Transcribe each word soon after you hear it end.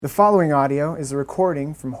The following audio is a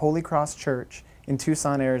recording from Holy Cross Church in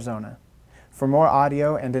Tucson, Arizona. For more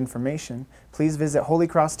audio and information, please visit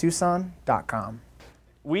holycrosstucson.com.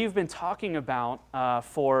 We've been talking about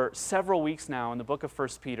for several weeks now in the book of 1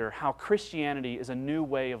 Peter how Christianity is a new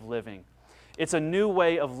way of living. It's a new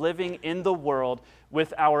way of living in the world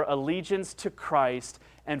with our allegiance to Christ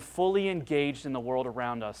and fully engaged in the world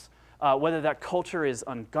around us. Whether that culture is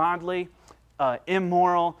ungodly,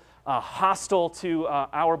 immoral, hostile to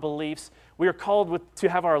our beliefs, we are called to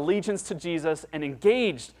have our allegiance to Jesus and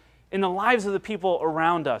engaged in the lives of the people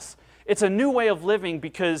around us. It's a new way of living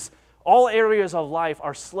because all areas of life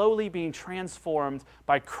are slowly being transformed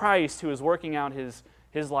by Christ, who is working out His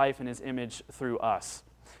life and His image through us.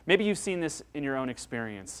 Maybe you've seen this in your own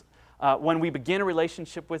experience. When we begin a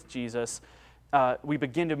relationship with Jesus, we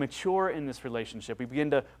begin to mature in this relationship. We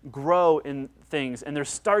begin to grow in things, and there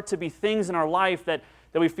start to be things in our life that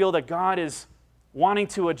we feel that God is wanting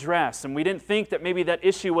to address. And we didn't think that maybe that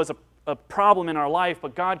issue was a problem in our life,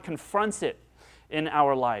 but God confronts it in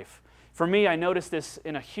our life. For me, I noticed this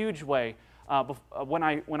in a huge way when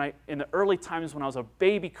I in the early times when I was a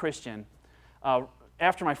baby Christian,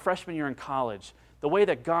 after my freshman year in college. The way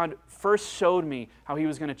that God first showed me how He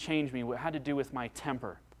was going to change me had to do with my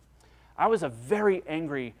temper. I was a very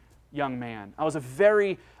angry young man. I was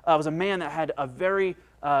a man that had a very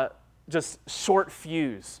just short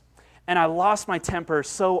fuse. And I lost my temper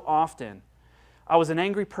so often. I was an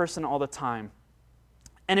angry person all the time.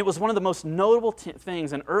 And it was one of the most notable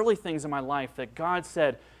things and early things in my life that God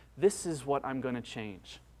said, this is what I'm going to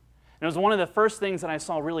change. And it was one of the first things that I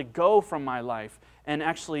saw really go from my life and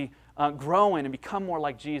actually grow in and become more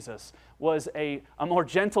like Jesus, was a more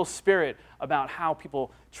gentle spirit about how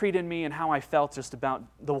people treated me and how I felt just about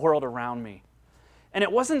the world around me. And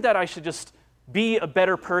it wasn't that I should just be a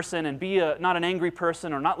better person and be not an angry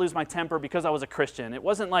person or not lose my temper because I was a Christian. It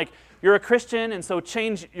wasn't like, you're a Christian and so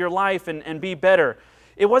change your life and be better.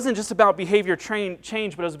 It wasn't just about behavior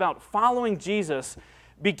change, but it was about following Jesus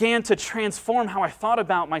began to transform how I thought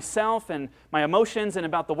about myself and my emotions and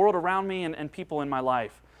about the world around me and people in my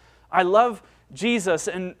life. I love Jesus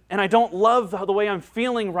and I don't love the way I'm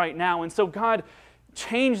feeling right now, and so God,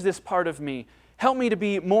 change this part of me. Help me to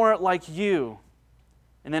be more like you.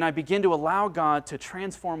 And then I begin to allow God to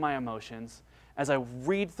transform my emotions as I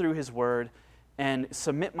read through His Word and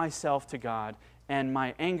submit myself to God, and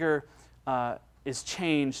my anger is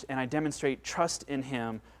changed, and I demonstrate trust in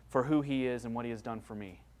Him for who He is and what He has done for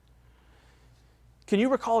me. Can you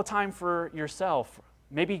recall a time for yourself,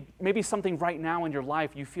 maybe something right now in your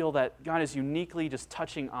life you feel that God is uniquely just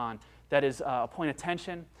touching on, that is a point of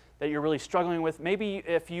tension that you're really struggling with? Maybe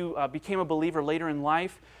if you became a believer later in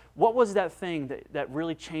life, what was that thing that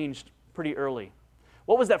really changed pretty early?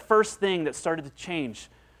 What was that first thing that started to change?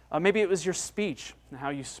 Maybe it was your speech and how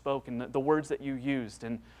you spoke and the words that you used.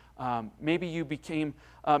 And maybe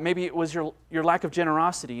it was your lack of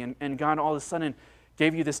generosity, and God all of a sudden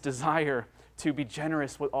gave you this desire to be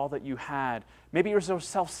generous with all that you had. Maybe it was your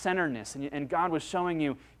self-centeredness, and God was showing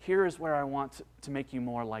you, here is where I want to make you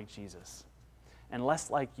more like Jesus and less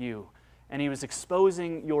like you. And He was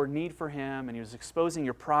exposing your need for Him, and He was exposing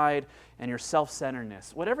your pride and your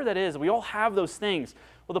self-centeredness. Whatever that is, we all have those things.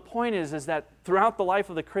 Well, the point is that throughout the life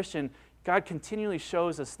of the Christian, God continually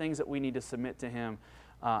shows us things that we need to submit to Him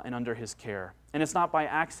and under His care. And it's not by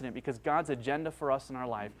accident, because God's agenda for us in our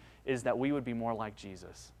life is that we would be more like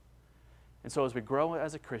Jesus. And so as we grow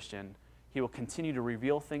as a Christian, He will continue to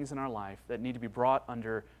reveal things in our life that need to be brought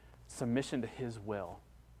under submission to His will.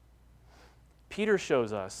 Peter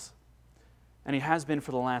shows us, and he has been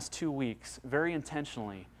for the last 2 weeks, very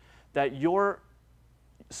intentionally, that your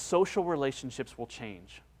social relationships will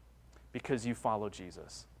change because you follow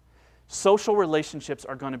Jesus. Social relationships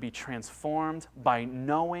are going to be transformed by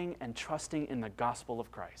knowing and trusting in the gospel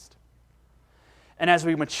of Christ. And as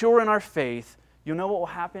we mature in our faith, you know what will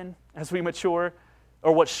happen as we mature,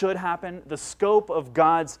 or what should happen? The scope of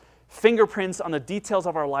God's fingerprints on the details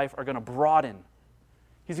of our life are going to broaden.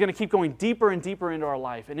 He's going to keep going deeper and deeper into our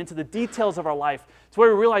life and into the details of our life, to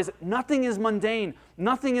where we realize that nothing is mundane,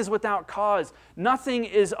 nothing is without cause, nothing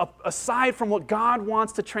is aside from what God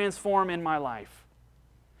wants to transform in my life.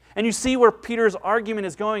 And you see where Peter's argument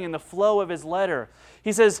is going in the flow of his letter.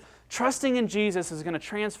 He says, trusting in Jesus is going to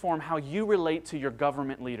transform how you relate to your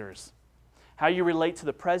government leaders, how you relate to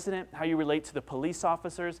the president, how you relate to the police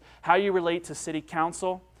officers, how you relate to city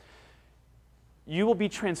council. You will be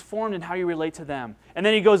transformed in how you relate to them. And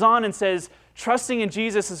then he goes on and says, trusting in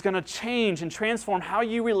Jesus is going to change and transform how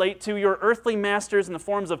you relate to your earthly masters in the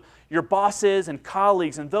forms of your bosses and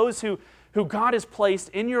colleagues and those who God has placed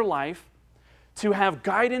in your life to have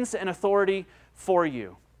guidance and authority for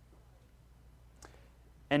you.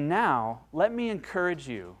 And now, let me encourage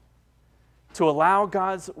you to allow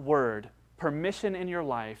God's word permission in your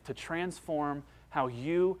life to transform how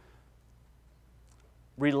you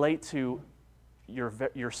relate to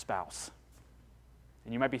your spouse.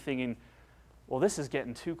 And you might be thinking, well, this is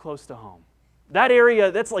getting too close to home. That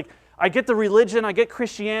area, that's like, I get the religion, I get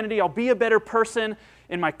Christianity, I'll be a better person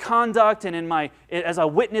in my conduct and as a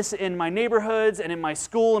witness in my neighborhoods and in my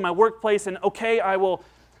school and my workplace, and okay, I will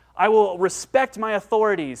respect my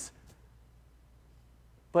authorities.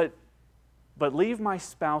 But leave my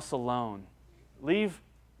spouse alone. Leave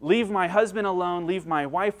my husband alone, leave my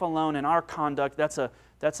wife alone in our conduct. That's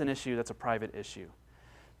an issue, that's a private issue.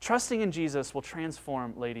 Trusting in Jesus will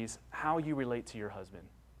transform, ladies, how you relate to your husband.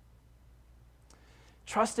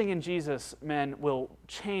 Trusting in Jesus, men, will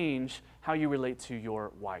change how you relate to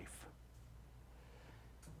your wife.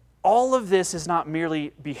 All of this is not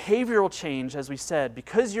merely behavioral change, as we said,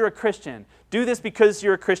 because you're a Christian. Do this because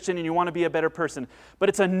you're a Christian and you want to be a better person. But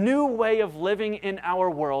it's a new way of living in our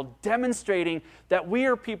world, demonstrating that we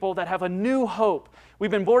are people that have a new hope.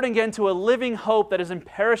 We've been born again to a living hope that is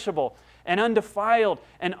imperishable and undefiled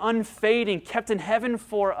and unfading, kept in heaven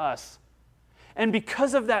for us. And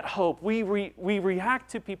because of that hope, we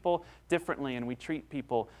react to people differently and we treat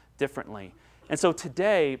people differently. And so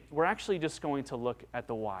today, we're actually just going to look at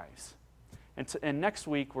the wives. And next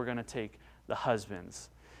week, we're going to take the husbands.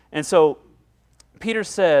 And so Peter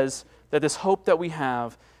says that this hope that we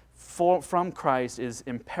have from Christ is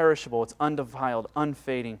imperishable, it's undefiled,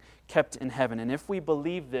 unfading, kept in heaven. And if we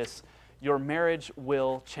believe this, your marriage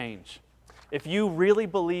will change. If you really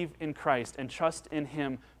believe in Christ and trust in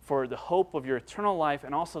Him for the hope of your eternal life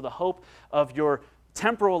and also the hope of your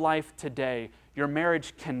temporal life today, your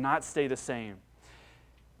marriage cannot stay the same.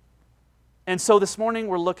 And so this morning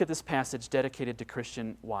we'll look at this passage dedicated to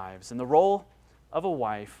Christian wives. And the role of a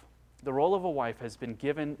wife has been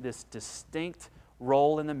given this distinct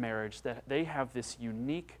role in the marriage, that they have this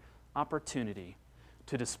unique opportunity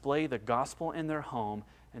to display the gospel in their home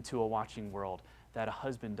and to a watching world that a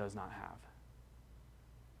husband does not have.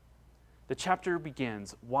 The chapter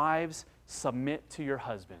begins, wives, submit to your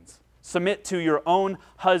husbands. Submit to your own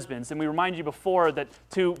husbands. And we remind you before that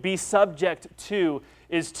to be subject to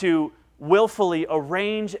is to willfully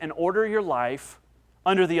arrange and order your life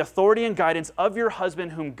under the authority and guidance of your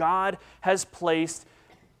husband whom God has placed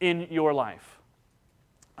in your life.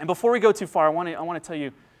 And before we go too far, I want to tell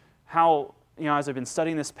you how, as I've been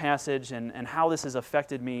studying this passage and how this has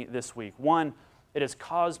affected me this week. One, it has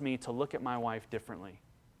caused me to look at my wife differently.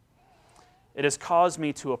 It has caused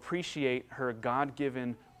me to appreciate her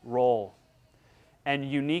God-given role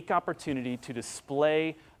and unique opportunity to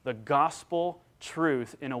display the gospel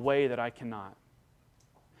truth in a way that I cannot.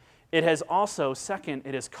 It has also, second,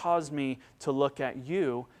 it has caused me to look at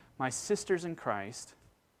you, my sisters in Christ,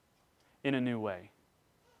 in a new way.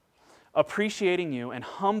 Appreciating you and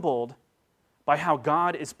humbled by how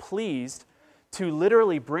God is pleased to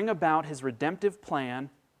literally bring about His redemptive plan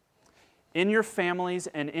in your families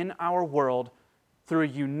and in our world through a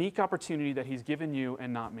unique opportunity that He's given you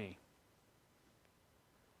and not me.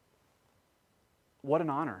 What an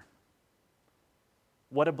honor.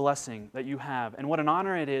 What a blessing that you have. And what an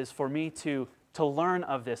honor it is for me to learn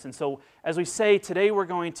of this. And so, as we say, today we're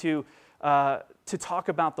going to talk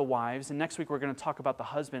about the wives, and next week we're going to talk about the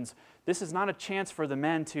husbands. This is not a chance for the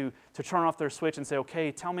men to turn off their switch and say,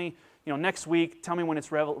 okay, tell me, next week, tell me when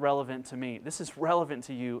it's relevant to me. This is relevant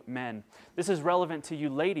to you men. This is relevant to you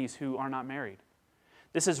ladies who are not married.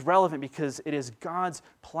 This is relevant because it is God's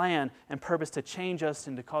plan and purpose to change us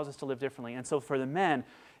and to cause us to live differently. And so for the men,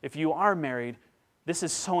 if you are married, this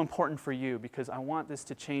is so important for you because I want this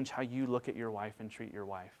to change how you look at your wife and treat your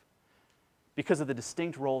wife because of the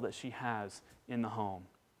distinct role that she has in the home.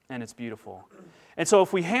 And it's beautiful. And so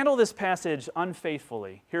if we handle this passage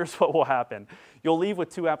unfaithfully, here's what will happen. You'll leave with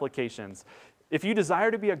two applications. If you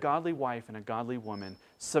desire to be a godly wife and a godly woman,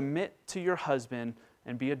 submit to your husband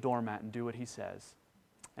and be a doormat and do what he says.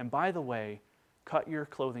 And by the way, cut your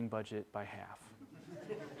clothing budget by half.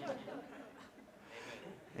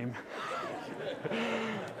 Amen.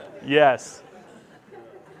 Yes.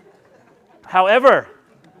 However,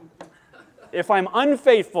 if I'm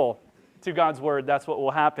unfaithful to God's word, that's what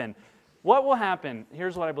will happen. What will happen?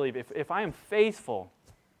 Here's what I believe. If I am faithful,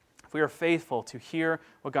 if we are faithful to hear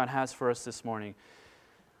what God has for us this morning,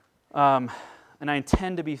 and I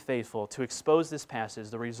intend to be faithful to expose this passage,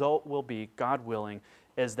 the result will be, God willing,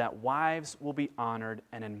 is that wives will be honored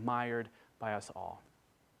and admired by us all.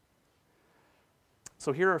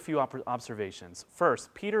 So here are a few observations.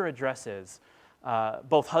 First, Peter addresses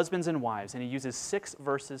both husbands and wives, and he uses 6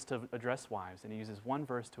 verses to address wives, and he uses 1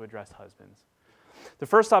 verse to address husbands. The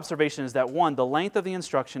first observation is that, one, the length of the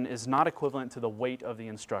instruction is not equivalent to the weight of the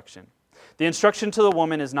instruction. The instruction to the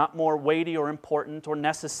woman is not more weighty or important or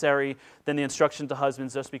necessary than the instruction to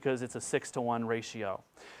husbands just because it's a 6-to-1 ratio.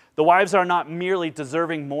 The wives are not merely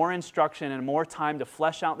deserving more instruction and more time to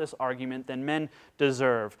flesh out this argument than men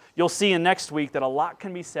deserve. You'll see in next week that a lot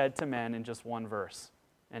can be said to men in just one verse,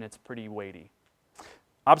 and it's pretty weighty.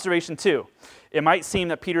 Observation 2, it might seem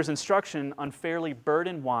that Peter's instruction unfairly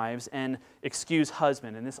burdened wives and excused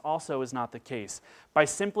husbands, and this also is not the case. By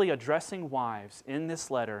simply addressing wives in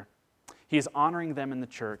this letter, he is honoring them in the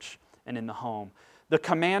church and in the home. The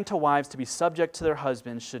command to wives to be subject to their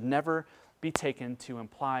husbands should never be taken to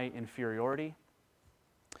imply inferiority,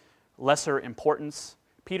 lesser importance.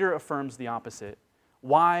 Peter affirms the opposite.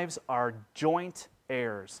 Wives are joint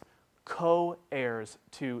heirs, co-heirs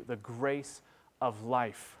to the grace of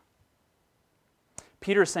life.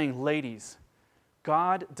 Peter is saying, ladies,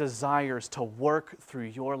 God desires to work through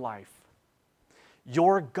your life.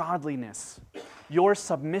 Your godliness, your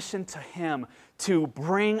submission to Him to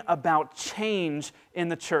bring about change in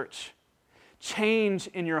the church, change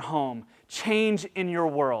in your home, change in your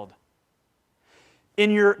world, in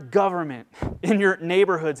your government, in your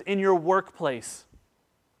neighborhoods, in your workplace.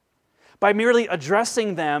 By merely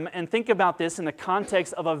addressing them, and think about this in the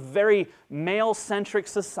context of a very male-centric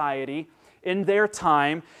society in their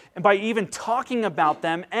time, and by even talking about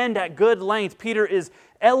them and at good length, Peter is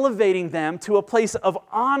elevating them to a place of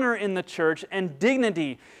honor in the church and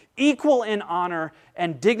dignity, equal in honor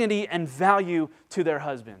and dignity and value to their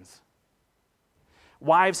husbands.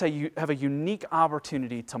 Wives have a unique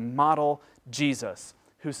opportunity to model Jesus,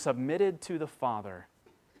 who submitted to the Father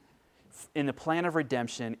in the plan of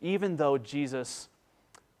redemption, even though Jesus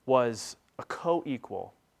was a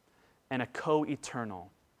co-equal and a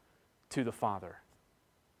co-eternal to the Father.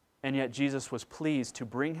 And yet Jesus was pleased to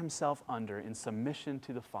bring Himself under in submission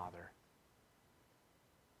to the Father,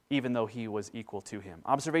 even though He was equal to Him.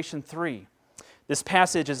 Observation 3, this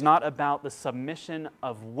passage is not about the submission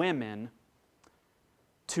of women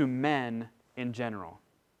to men in general.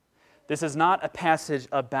 This is not a passage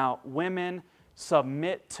about women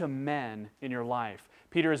submit to men in your life.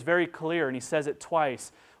 Peter is very clear, and he says it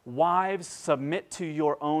twice. Wives, submit to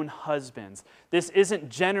your own husbands. This isn't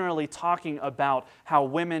generally talking about how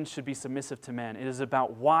women should be submissive to men. It is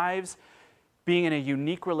about wives being in a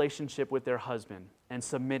unique relationship with their husband and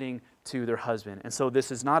submitting to their husband. And so this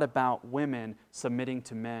is not about women submitting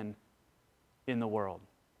to men in the world.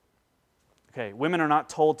 Okay, women are not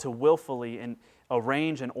told to willfully and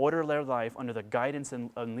arrange and order their life under the guidance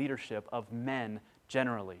and leadership of men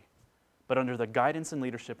generally, but under the guidance and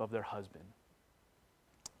leadership of their husband.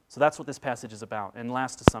 So that's what this passage is about. And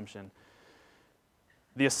last assumption.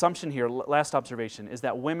 The assumption here, last observation, is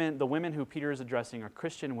that the women who Peter is addressing are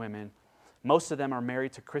Christian women. Most of them are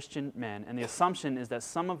married to Christian men, and the assumption is that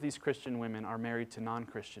some of these Christian women are married to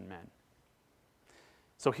non-Christian men.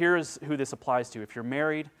 So here's who this applies to. If you're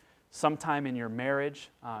married, sometime in your marriage,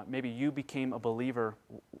 maybe you became a believer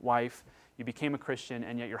wife, you became a Christian,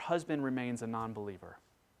 and yet your husband remains a non-believer.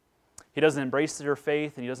 He doesn't embrace your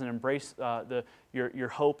faith, and he doesn't embrace your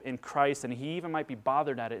hope in Christ, and he even might be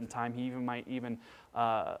bothered at it in time. He even might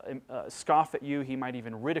scoff at you. He might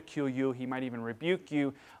even ridicule you. He might even rebuke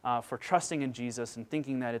you for trusting in Jesus and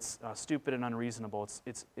thinking that it's stupid and unreasonable.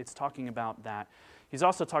 It's talking about that. He's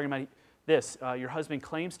also talking about this. Your husband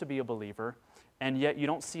claims to be a believer, and yet you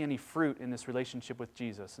don't see any fruit in this relationship with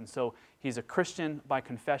Jesus. And so he's a Christian by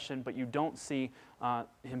confession, but you don't see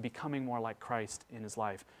him becoming more like Christ in his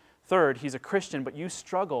life. Third, he's a Christian, but you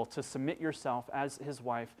struggle to submit yourself as his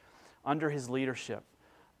wife under his leadership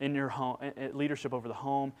in your home, leadership over the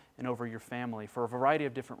home and over your family for a variety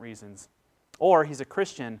of different reasons. Or he's a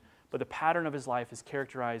Christian, but the pattern of his life is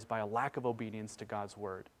characterized by a lack of obedience to God's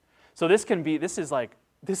word. So the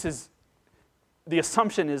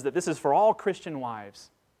assumption is that this is for all Christian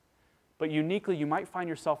wives, but uniquely you might find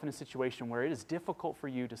yourself in a situation where it is difficult for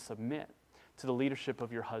you to submit to the leadership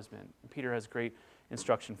of your husband. Peter has great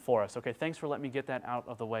instruction for us. Okay, thanks for letting me get that out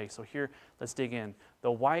of the way. So here, let's dig in.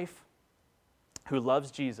 The wife who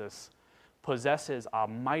loves Jesus possesses a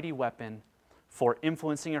mighty weapon for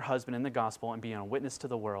influencing her husband in the gospel and being a witness to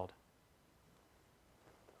the world.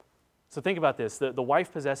 So think about this. The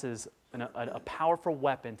wife possesses a powerful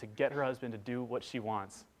weapon to get her husband to do what she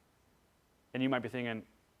wants. And you might be thinking,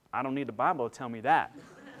 I don't need the Bible to tell me that.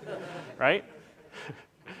 Right?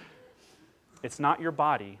 It's not your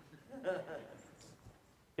body.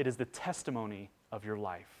 It is the testimony of your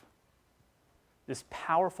life. This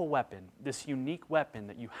powerful weapon, this unique weapon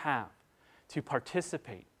that you have to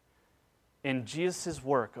participate in Jesus'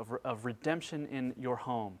 work of redemption in your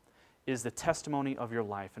home is the testimony of your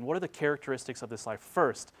life. And what are the characteristics of this life?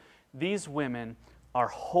 First, these women are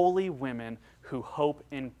holy women who hope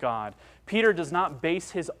in God. Peter does not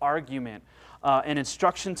base his argument and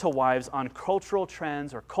instruction to wives on cultural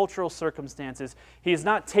trends or cultural circumstances. He is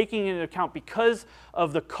not taking into account, because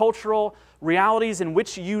of the cultural realities in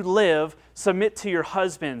which you live, submit to your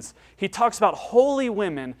husbands. He talks about holy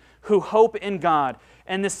women who hope in God.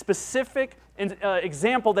 And the specific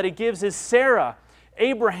example that he gives is Sarah,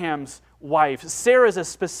 Abraham's wife. Sarah is a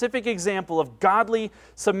specific example of godly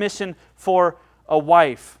submission for a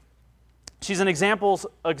wife. She's an example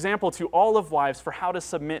to all of wives for how to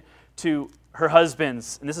submit to her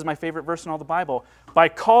husbands. And this is my favorite verse in all the Bible. By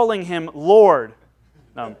calling him Lord.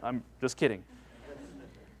 No, I'm just kidding.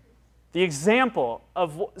 The example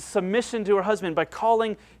of submission to her husband by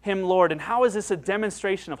calling him Lord. And how is this a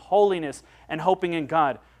demonstration of holiness and hoping in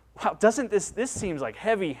God? Wow, doesn't this seems like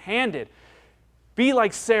heavy-handed. Be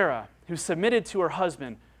like Sarah, who submitted to her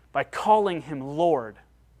husband by calling him Lord.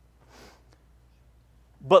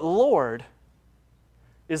 But Lord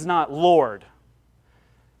is not Lord.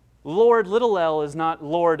 Lord, little l, is not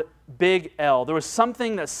Lord, big L. There was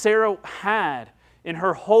something that Sarah had in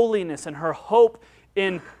her holiness and her hope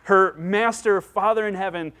in her Master, Father in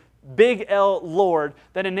heaven, big L, Lord,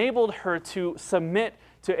 that enabled her to submit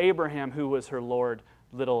to Abraham, who was her Lord,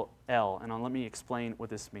 little l. And let me explain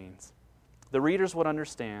what this means. The readers would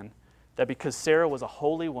understand that because Sarah was a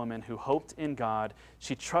holy woman who hoped in God,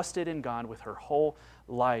 she trusted in God with her whole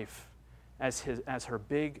life as her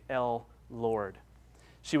big L Lord.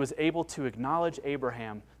 She was able to acknowledge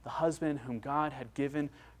Abraham, the husband whom God had given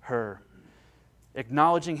her,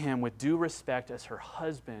 acknowledging him with due respect as her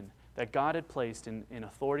husband that God had placed in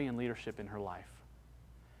authority and leadership in her life.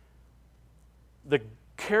 The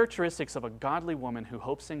characteristics of a godly woman who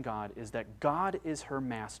hopes in God is that God is her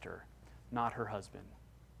master, not her husband.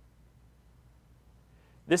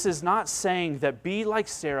 This is not saying that be like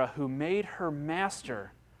Sarah, who made her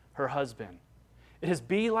master her husband. It is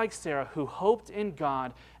be like Sarah, who hoped in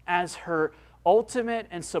God as her ultimate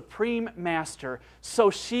and supreme master,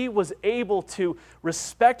 so she was able to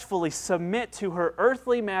respectfully submit to her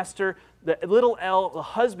earthly master, the little l, the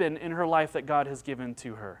husband in her life that God has given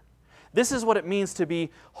to her. This is what it means to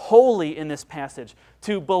be holy in this passage,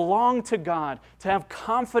 to belong to God, to have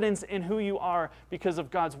confidence in who you are because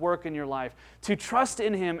of God's work in your life, to trust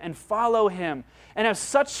in Him and follow Him, and have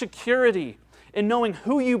such security in knowing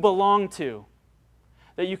who you belong to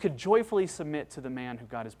that you could joyfully submit to the man who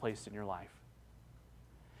God has placed in your life.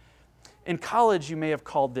 In college, you may have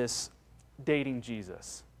called this dating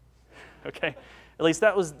Jesus. Okay? At least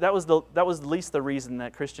that was at least the reason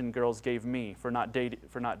that Christian girls gave me for not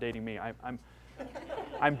dating me.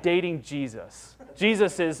 I'm dating Jesus.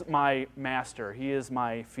 Jesus is my master. He is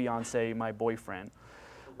my fiance, my boyfriend.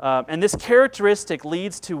 And this characteristic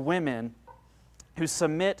leads to women who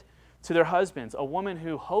submit to their husbands. A woman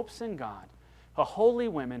who hopes in God, a holy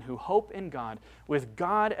women who hope in God, with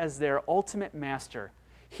God as their ultimate master.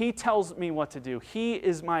 He tells me what to do. He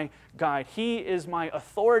is my guide. He is my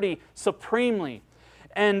authority supremely.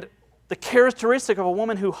 And the characteristic of a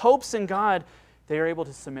woman who hopes in God, they are able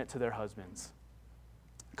to submit to their husbands.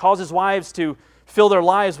 It causes wives to fill their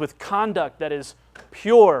lives with conduct that is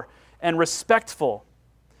pure and respectful.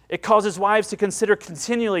 It causes wives to consider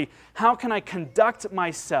continually, how can I conduct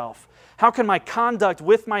myself? How can my conduct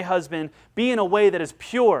with my husband be in a way that is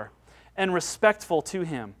pure and respectful to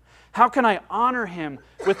him? How can I honor him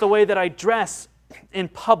with the way that I dress in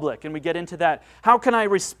public? And we get into that. How can I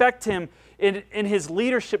respect him in his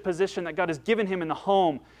leadership position that God has given him in the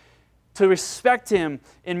home? To respect him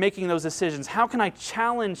in making those decisions. How can I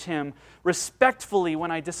challenge him respectfully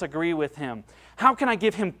when I disagree with him? How can I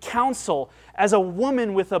give him counsel as a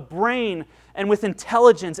woman with a brain and with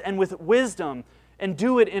intelligence and with wisdom, and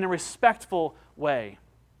do it in a respectful way?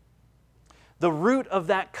 The root of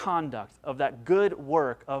that conduct, of that good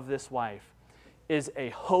work of this wife, is a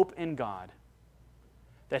hope in God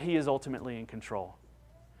that He is ultimately in control.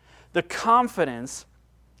 The confidence,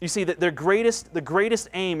 you see, that the greatest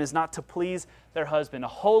aim is not to please their husband. The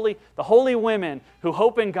holy women who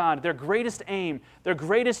hope in God, their greatest aim, their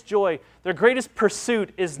greatest joy, their greatest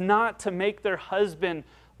pursuit is not to make their husband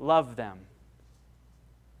love them,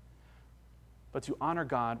 but to honor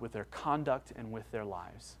God with their conduct and with their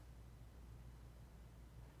lives.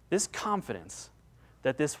 This confidence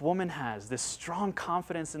that this woman has, this strong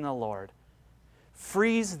confidence in the Lord,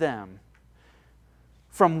 frees them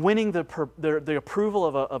from winning the approval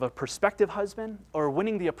of a prospective husband or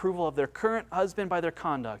winning the approval of their current husband by their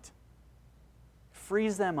conduct.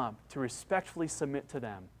 Frees them up to respectfully submit to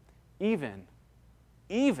them, even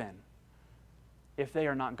if if they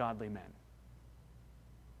are not godly men.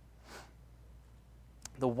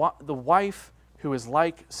 The wife who is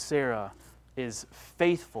like Sarah is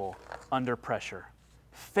faithful under pressure.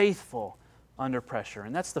 Faithful under pressure.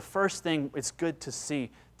 And that's the first thing it's good to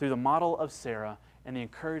see through the model of Sarah, and the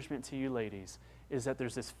encouragement to you ladies is that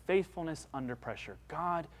there's this faithfulness under pressure.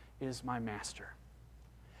 God is my master.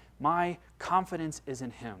 My confidence is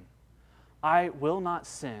in Him. I will not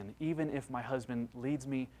sin even if my husband leads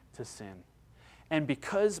me to sin. And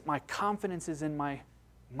because my confidence is in my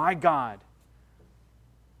God,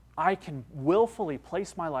 I can willfully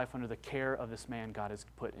place my life under the care of this man God has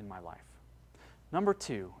put in my life. Number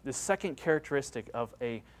two, the second characteristic of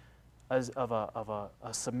a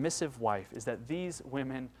submissive wife is that these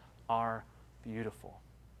women are beautiful.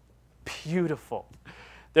 Beautiful.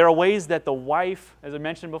 There are ways that the wife, as I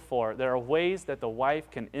mentioned before, there are ways that the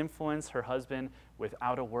wife can influence her husband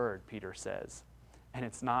without a word, Peter says. And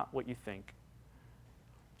it's not what you think.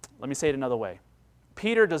 Let me say it another way.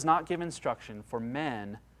 Peter does not give instruction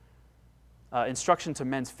to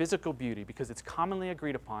men's physical beauty, because it's commonly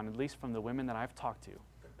agreed upon, at least from the women that I've talked to,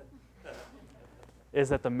 is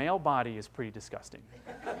that the male body is pretty disgusting.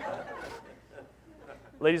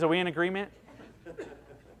 Ladies, are we in agreement?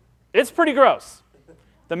 It's pretty gross.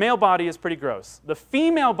 The male body is pretty gross. The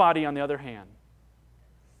female body, on the other hand,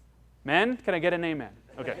 men, can I get an amen?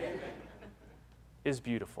 Okay. Is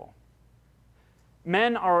beautiful.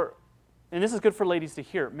 Men are, and this is good for ladies to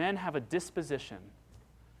hear, men have a disposition,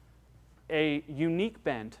 a unique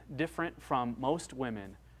bent, different from most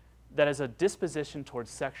women, that is a disposition towards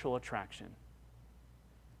sexual attraction.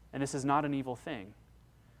 And this is not an evil thing.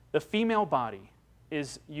 The female body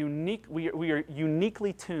is unique. We are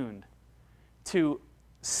uniquely tuned to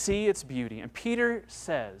see its beauty. And Peter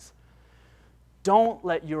says, don't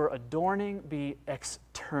let your adorning be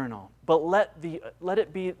external, but let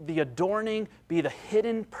it be the adorning, be the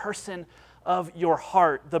hidden person of your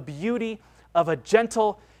heart, the beauty of a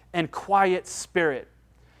gentle and quiet spirit.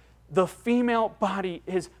 The female body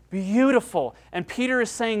is beautiful. And Peter is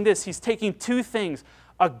saying this. He's taking two things.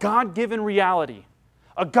 A God-given reality.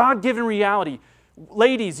 A God-given reality.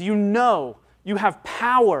 Ladies, you know you have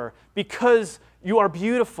power because you are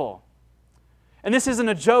beautiful. And this isn't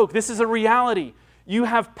a joke. This is a reality. You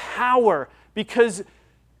have power because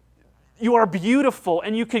you are beautiful,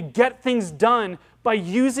 and you could get things done by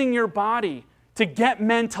using your body to get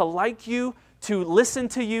men to like you, to listen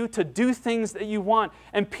to you, to do things that you want.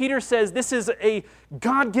 And Peter says this is a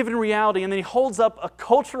God-given reality, and then he holds up a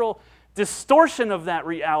cultural distortion of that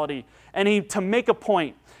reality to make a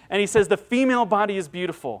point. And he says the female body is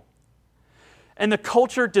beautiful. And the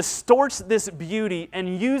culture distorts this beauty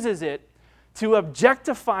and uses it to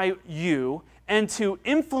objectify you and to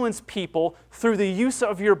influence people through the use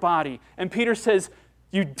of your body. And Peter says,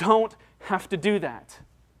 you don't have to do that.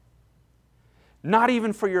 Not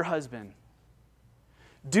even for your husband.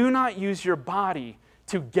 Do not use your body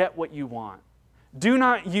to get what you want. Do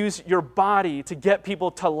not use your body to get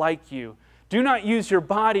people to like you. Do not use your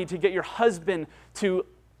body to get your husband to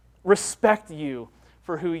respect you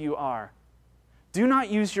for who you are. Do not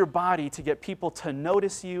use your body to get people to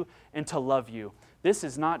notice you and to love you. This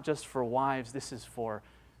is not just for wives. This is for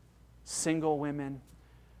single women,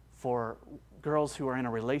 for girls who are in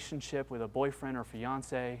a relationship with a boyfriend or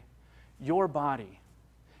fiance. Your body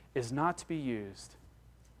is not to be used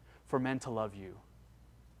for men to love you,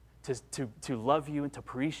 to love you and to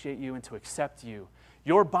appreciate you and to accept you.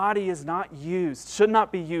 Your body is not used, should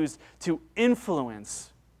not be used to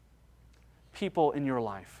influence people in your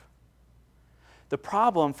life. The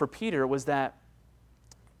problem for Peter was that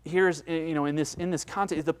in this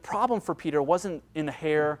context, the problem for Peter wasn't in the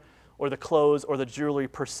hair or the clothes or the jewelry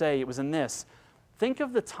per se. It was in this. Think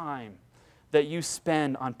of the time that you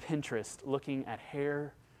spend on Pinterest looking at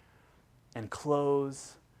hair and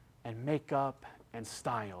clothes and makeup and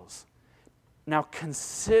styles. Now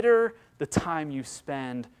consider the time you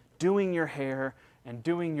spend doing your hair and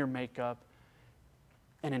doing your makeup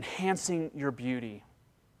and enhancing your beauty.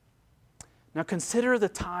 Now consider the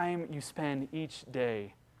time you spend each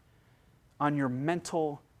day on your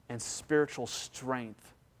mental and spiritual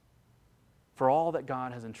strength for all that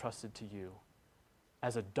God has entrusted to you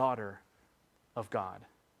as a daughter of God.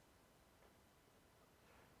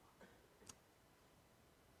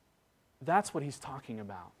 That's what he's talking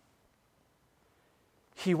about.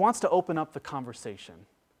 He wants to open up the conversation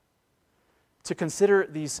to consider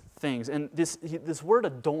these things. And this word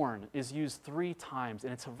adorn is used 3 times,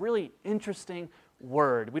 and it's a really interesting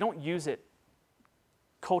word. We don't use it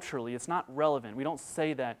culturally. It's not relevant. We don't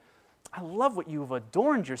say that, I love what you've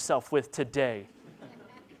adorned yourself with today.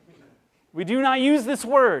 We do not use this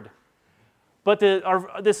word. But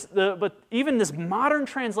but even this modern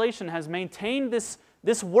translation has maintained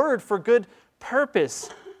this word for good purpose.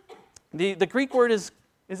 The Greek word is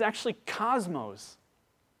actually cosmos.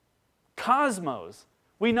 Cosmos.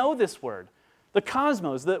 We know this word. The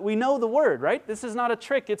cosmos, we know the word, right? This is not a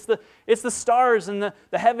trick. It's the stars and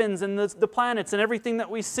the heavens and the planets and everything that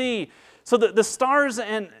we see. So the stars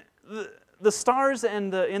and the stars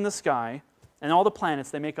and in the sky and all the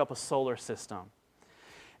planets, they make up a solar system.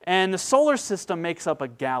 And the solar system makes up a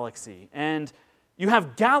galaxy. And you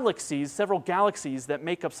have galaxies, several galaxies that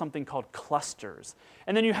make up something called clusters.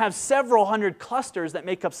 And then you have several hundred clusters that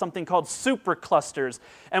make up something called superclusters.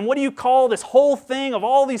 And what do you call this whole thing of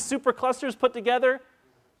all these superclusters put together?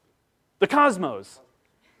 The cosmos.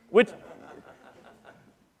 Which,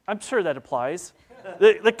 I'm sure that applies.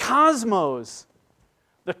 The cosmos.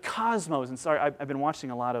 The cosmos. And sorry, I've been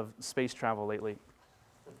watching a lot of space travel lately.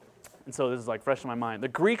 And so this is like fresh in my mind. The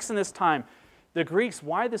Greeks in this time,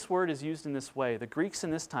 why this word is used in this way, the Greeks in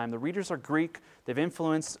this time, the readers are Greek, they've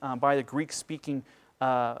influenced by the Greek-speaking,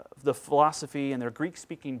 the philosophy, and they're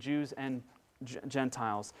Greek-speaking Jews and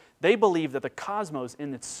Gentiles. They believe that the cosmos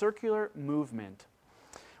in its circular movement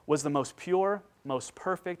was the most pure, most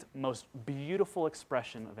perfect, most beautiful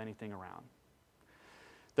expression of anything around.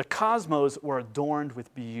 The cosmos were adorned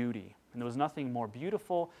with beauty, and there was nothing more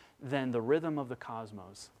beautiful than the rhythm of the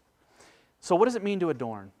cosmos. So what does it mean to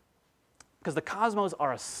adorn? Because the cosmos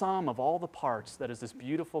are a sum of all the parts that is this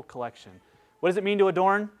beautiful collection. What does it mean to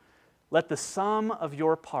adorn? Let the sum of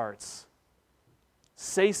your parts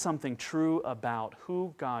say something true about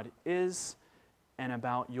who God is and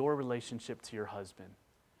about your relationship to your husband.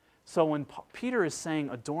 So when Peter is saying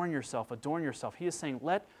adorn yourself, he is saying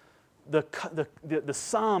let the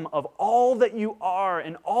sum of all that you are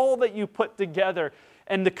and all that you put together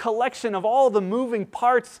and the collection of all the moving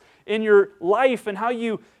parts in your life and how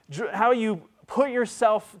you put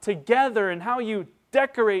yourself together and how you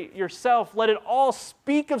decorate yourself, let it all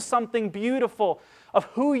speak of something beautiful, of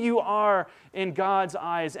who you are in God's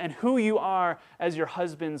eyes and who you are as your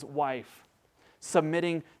husband's wife,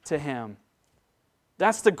 submitting to Him.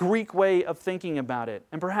 That's the Greek way of thinking about it.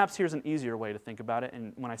 And perhaps here's an easier way to think about it.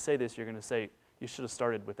 And when I say this, you're going to say, you should have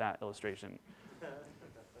started with that illustration.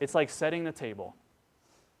 It's like setting the table.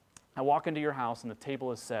 I walk into your house and the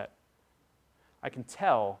table is set. I can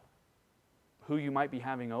tell who you might be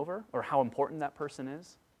having over or how important that person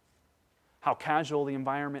is, how casual the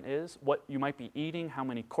environment is, what you might be eating, how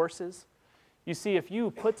many courses. You see, if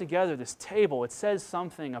you put together this table, it says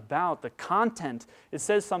something about the content. It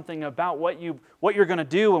says something about what you're going to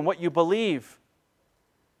do and what you believe.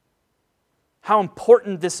 How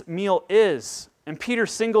important this meal is. And Peter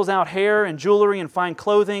singles out hair and jewelry and fine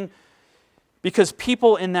clothing because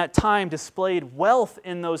people in that time displayed wealth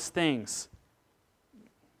in those things.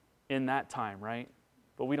 In that time, right?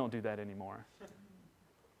 But we don't do that anymore.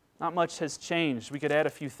 Not much has changed. We could add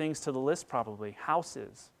a few things to the list probably.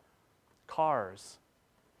 Houses, cars,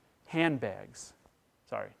 handbags.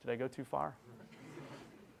 Sorry, did I go too far?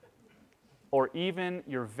 Or even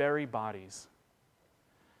your very bodies.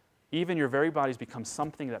 Even your very bodies become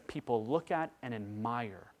something that people look at and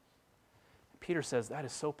admire. Peter says that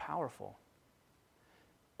is so powerful.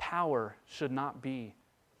 Power should not be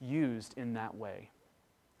used in that way.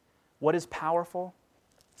 What is powerful?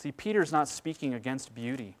 See, Peter's not speaking against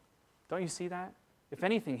beauty. Don't you see that? If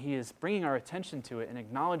anything, he is bringing our attention to it and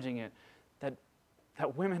acknowledging it,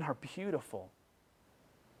 that women are beautiful.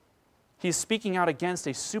 He's speaking out against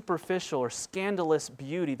a superficial or scandalous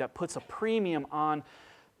beauty that puts a premium on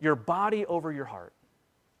your body over your heart.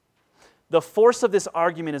 The force of this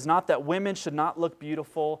argument is not that women should not look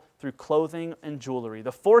beautiful through clothing and jewelry.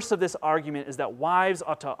 The force of this argument is that wives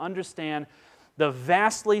ought to understand the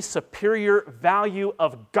vastly superior value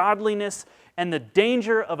of godliness and the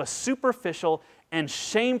danger of a superficial and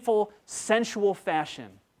shameful sensual fashion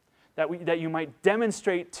that you might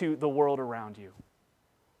demonstrate to the world around you.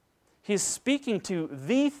 He's speaking to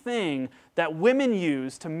the thing that women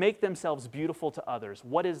use to make themselves beautiful to others.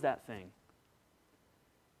 What is that thing?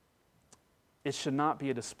 It should not be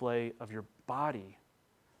a display of your body,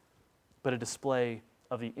 but a display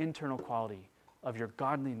of the internal quality of your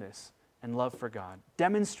godliness and love for God,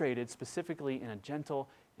 demonstrated specifically in a gentle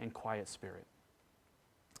and quiet spirit.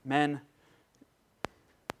 Men,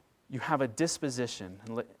 you have a disposition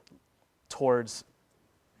towards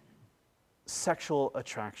sexual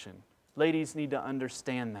attraction. Ladies need to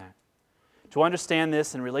understand that. To understand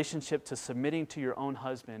this in relationship to submitting to your own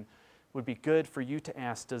husband would be good for you to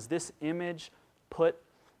ask, does this image put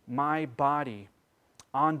my body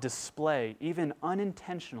on display, even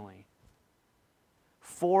unintentionally,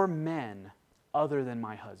 for men other than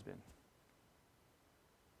my husband?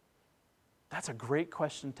 That's a great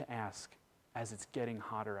question to ask as it's getting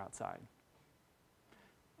hotter outside.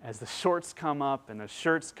 As the shorts come up and the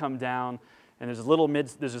shirts come down, and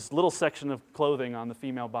there's this little section of clothing on the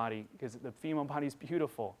female body, because the female body is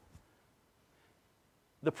beautiful.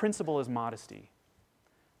 The principle is modesty.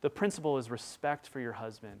 The principle is respect for your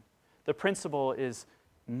husband. The principle is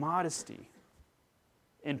modesty.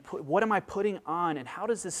 And what am I putting on, and what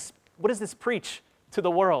does this preach to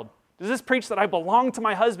the world? Does this preach that I belong to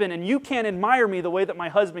my husband and you can't admire me the way that my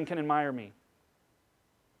husband can admire me?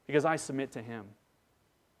 Because I submit to him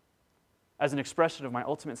as an expression of my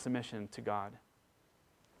ultimate submission to God.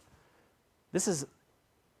 This is,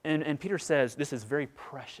 and Peter says, this is very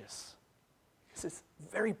precious. This is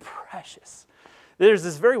very precious. There's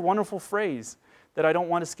this very wonderful phrase that I don't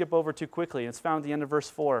want to skip over too quickly. It's found at the end of verse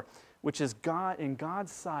 4, which is God in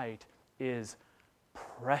God's sight is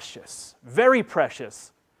precious, very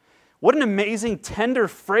precious. What an amazing, tender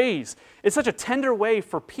phrase. It's such a tender way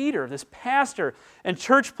for Peter, this pastor and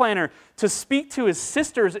church planner, to speak to his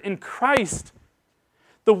sisters in Christ.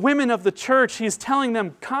 The women of the church, he's telling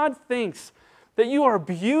them, God thinks that you are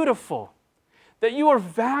beautiful, that you are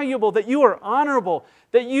valuable, that you are honorable,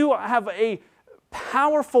 that you have a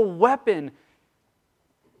powerful weapon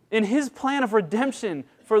in his plan of redemption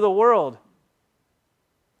for the world.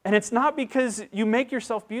 And it's not because you make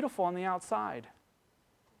yourself beautiful on the outside.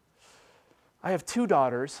 I have two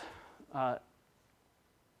daughters,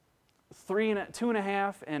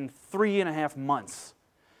 2.5 and 3.5 months.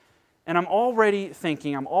 And I'm already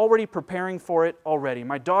preparing for it already.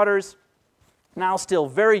 My daughters, now still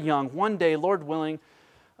very young, one day, Lord willing,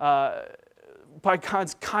 by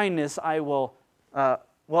God's kindness, they'll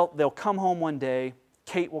come home one day.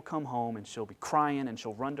 Kate will come home and she'll be crying and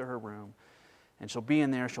she'll run to her room and she'll be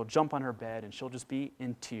in there, she'll jump on her bed and she'll just be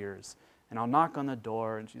in tears. And I'll knock on the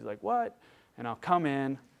door and she's like, "What?" And I'll come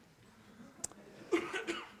in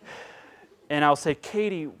and I'll say,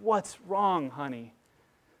 "Katie, what's wrong, honey?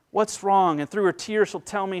 What's wrong?" And through her tears, she'll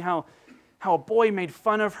tell me how a boy made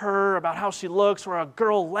fun of her, about how she looks, or a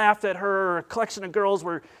girl laughed at her, or a collection of girls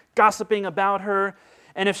were gossiping about her.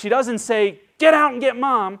 And if she doesn't say, "Get out and get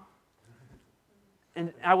Mom,"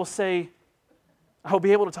 and I will say, I will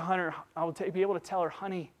be able to tell her,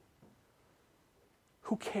 "Honey,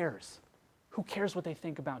 who cares? Who cares what they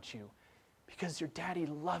think about you? Because your daddy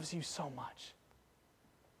loves you so much."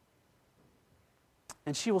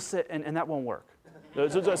 And she will sit, and that won't work.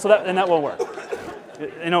 That won't work.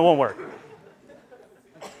 It won't work.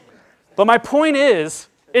 But my point is,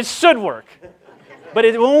 it should work. But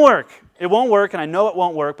it won't work. It won't work, and I know it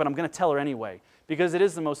won't work, but I'm going to tell her anyway, because it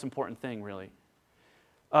is the most important thing, really.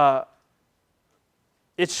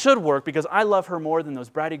 It should work because I love her more than those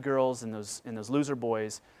bratty girls and those loser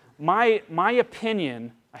boys. My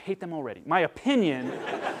opinion, I hate them already. My opinion,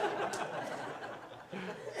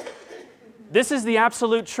 this is the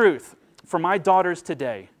absolute truth for my daughters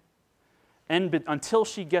today, and until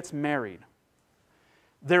she gets married,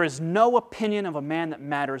 there is no opinion of a man that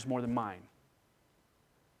matters more than mine.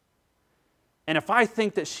 And if I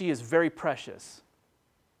think that she is very precious,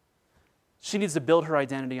 she needs to build her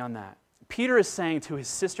identity on that. Peter is saying to his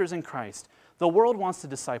sisters in Christ, the world wants to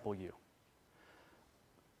disciple you,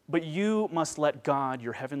 but you must let God,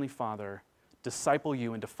 your heavenly Father, disciple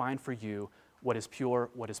you and define for you what is pure,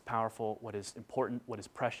 what is powerful, what is important, what is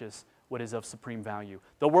precious, what is of supreme value.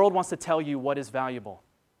 The world wants to tell you what is valuable,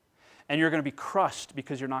 and you're going to be crushed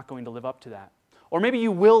because you're not going to live up to that. Or maybe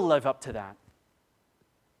you will live up to that.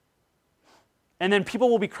 And then people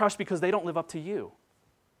will be crushed because they don't live up to you.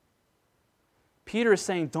 Peter is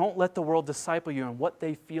saying, don't let the world disciple you in what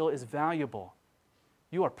they feel is valuable.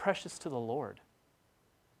 You are precious to the Lord.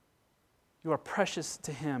 You are precious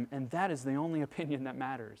to Him, and that is the only opinion that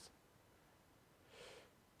matters.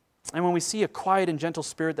 And when we see a quiet and gentle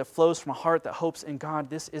spirit that flows from a heart that hopes in God,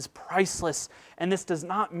 this is priceless. And this does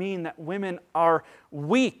not mean that women are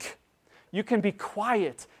weak. You can be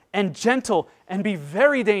quiet and gentle and be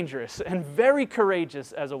very dangerous and very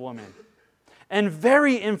courageous as a woman and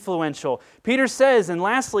very influential. Peter says, and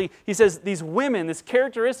lastly, he says these women, this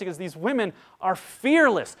characteristic is these women are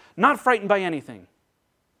fearless, not frightened by anything.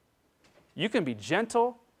 You can be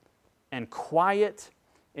gentle and quiet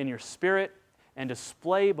in your spirit and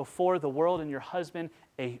display before the world and your husband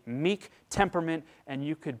a meek temperament, and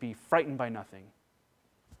you could be frightened by nothing.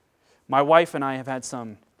 My wife and I have had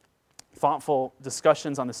some thoughtful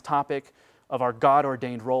discussions on this topic of our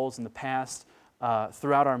God-ordained roles in the past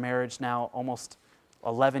throughout our marriage now almost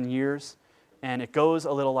 11 years. And it goes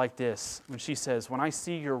a little like this. When she says, when I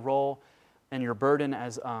see your role and your burden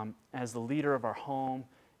as the leader of our home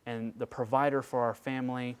and the provider for our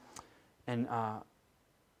family, and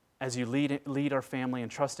as you lead our family and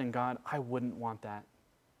trust in God, I wouldn't want that.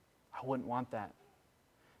 I wouldn't want that.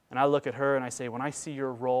 And I look at her and I say, when I see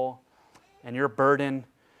your role and your burden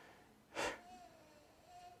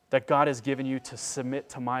that God has given you to submit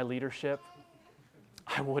to my leadership,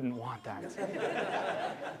 I wouldn't want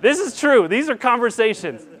that. This is true. These are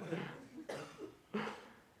conversations.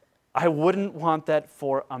 I wouldn't want that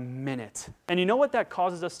for a minute. And you know what that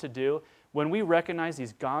causes us to do? When we recognize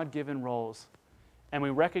these God-given roles and we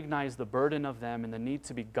recognize the burden of them and the need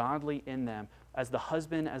to be godly in them, as the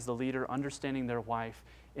husband, as the leader, understanding their wife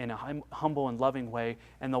in a humble and loving way,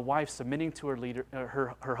 and the wife submitting to her leader,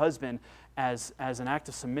 her husband as an act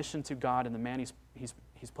of submission to God and the man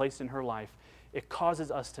he's placed in her life, it causes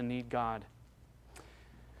us to need God.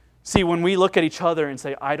 See, when we look at each other and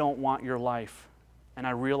say, I don't want your life, and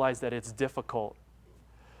I realize that it's difficult,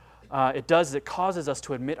 it causes us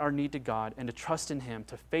to admit our need to God and to trust in Him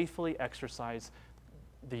to faithfully exercise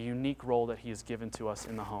the unique role that He has given to us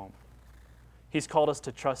in the home. He's called us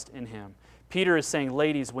to trust in Him. Peter is saying,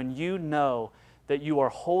 ladies, when you know that you are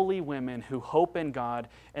holy women who hope in God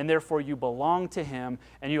and therefore you belong to Him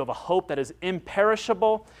and you have a hope that is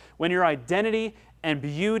imperishable, when your identity and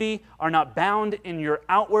beauty are not bound in your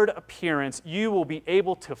outward appearance, you will be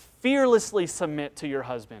able to fearlessly submit to your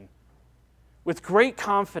husband with great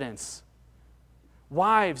confidence.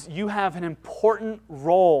 Wives, you have an important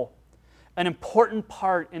role, an important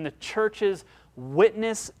part in the church's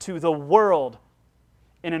witness to the world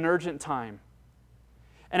in an urgent time.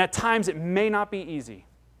 And at times it may not be easy.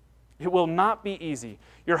 It will not be easy.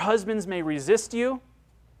 Your husbands may resist you.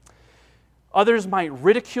 Others might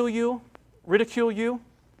ridicule you,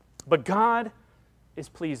 but God is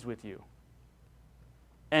pleased with you.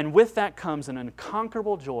 And with that comes an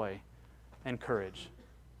unconquerable joy and courage.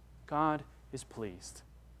 God is pleased.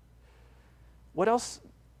 What else?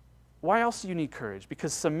 Why else do you need courage?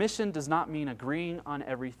 Because submission does not mean agreeing on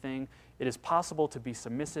everything. It is possible to be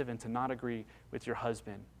submissive and to not agree with your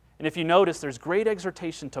husband. And if you notice, there's great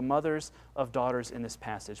exhortation to mothers of daughters in this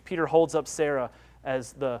passage. Peter holds up Sarah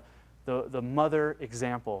as the mother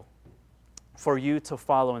example for you to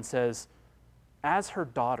follow and says, as her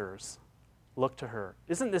daughters, look to her.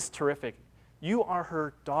 Isn't this terrific? You are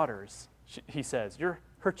her daughters, he says. You're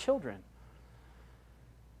her children.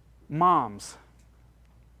 Moms,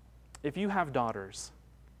 if you have daughters,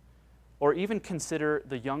 or even consider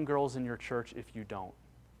the young girls in your church if you don't,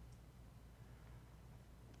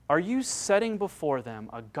 are you setting before them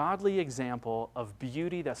a godly example of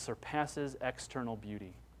beauty that surpasses external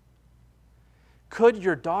beauty? Could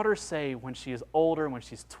your daughter say when she is older, when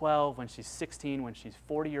she's 12, when she's 16, when she's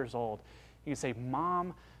 40 years old, you can say,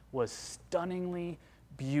 Mom was stunningly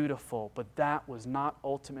beautiful, but that was not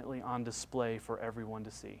ultimately on display for everyone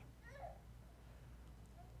to see.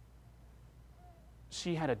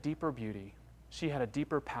 She had a deeper beauty. She had a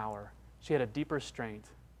deeper power. She had a deeper strength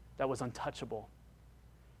that was untouchable.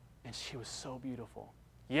 And she was so beautiful.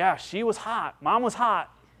 Yeah, she was hot. Mom was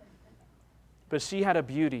hot. But she had a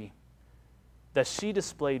beauty that she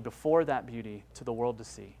displayed before that beauty to the world to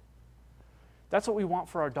see. That's what we want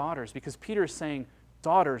for our daughters, because Peter is saying,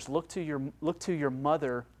 daughters, look to your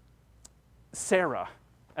mother, Sarah,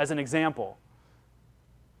 as an example.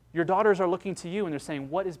 Your daughters are looking to you and they're saying,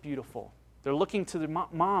 what is beautiful? They're looking to the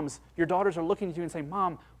moms. Your daughters are looking to you and saying,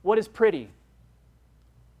 Mom, what is pretty?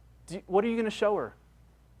 What are you going to show her?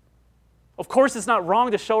 Of course, it's not wrong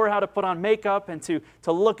to show her how to put on makeup and to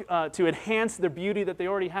look to enhance the beauty that they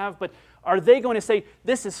already have, but are they going to say,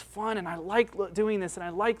 this is fun and I like doing this and I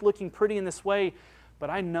like looking pretty in this way, but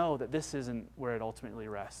I know that this isn't where it ultimately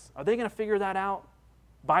rests? Are they going to figure that out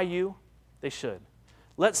by you? They should.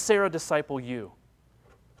 Let Sarah disciple you.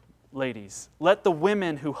 Ladies, let the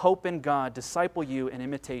women who hope in God disciple you and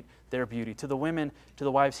imitate their beauty. To the women, to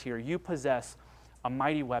the wives here, you possess a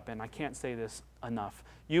mighty weapon. I can't say this enough.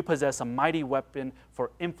 You possess a mighty weapon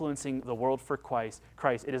for influencing the world for Christ.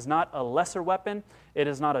 It is not a lesser weapon. It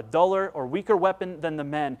is not a duller or weaker weapon than the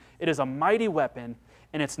men. It is a mighty weapon,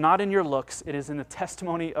 and it's not in your looks. It is in the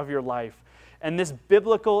testimony of your life. And this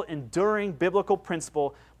biblical, enduring biblical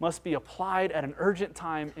principle must be applied at an urgent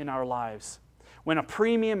time in our lives. When a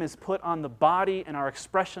premium is put on the body and our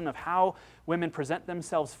expression of how women present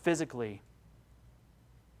themselves physically,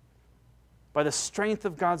 by the strength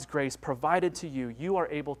of God's grace provided to you, you are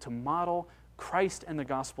able to model Christ and the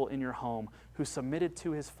gospel in your home, who submitted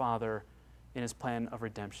to His Father in His plan of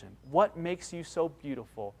redemption. What makes you so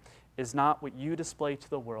beautiful is not what you display to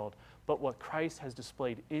the world, but what Christ has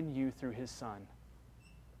displayed in you through His Son.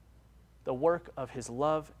 The work of His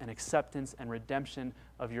love and acceptance and redemption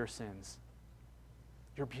of your sins.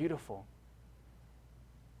 You're beautiful.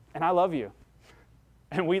 And I love you.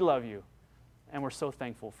 And we love you. And we're so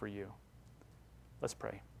thankful for you. Let's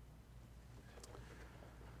pray.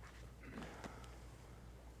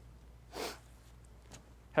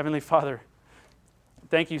 Heavenly Father,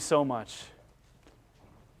 thank you so much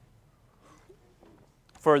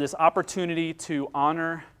for this opportunity to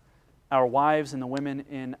honor our wives and the women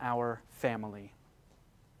in our family.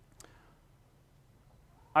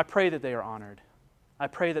 I pray that they are honored. I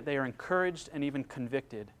pray that they are encouraged and even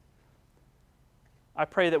convicted. I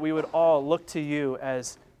pray that we would all look to you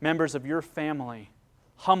as members of your family,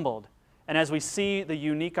 humbled. And as we see the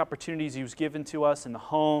unique opportunities you've given to us in the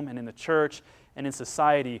home and in the church and in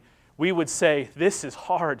society, we would say, this is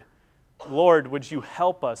hard. Lord, would you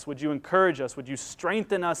help us? Would you encourage us? Would you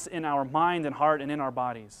strengthen us in our mind and heart and in our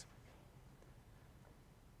bodies?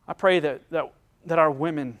 I pray that our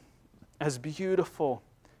women, as beautiful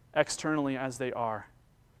externally as they are,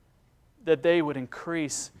 that they would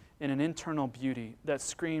increase in an internal beauty that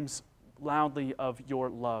screams loudly of your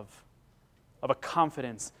love, of a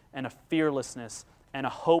confidence and a fearlessness and a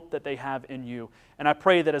hope that they have in you. And I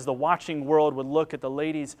pray that as the watching world would look at the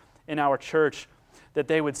ladies in our church, that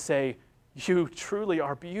they would say, you truly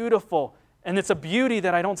are beautiful. And it's a beauty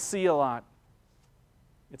that I don't see a lot.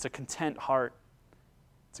 It's a content heart.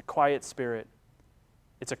 It's a quiet spirit.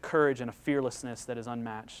 It's a courage and a fearlessness that is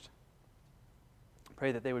unmatched. I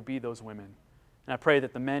pray that they would be those women. And I pray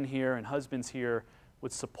that the men here and husbands here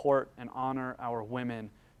would support and honor our women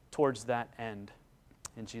towards that end.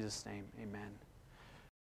 In Jesus' name, amen.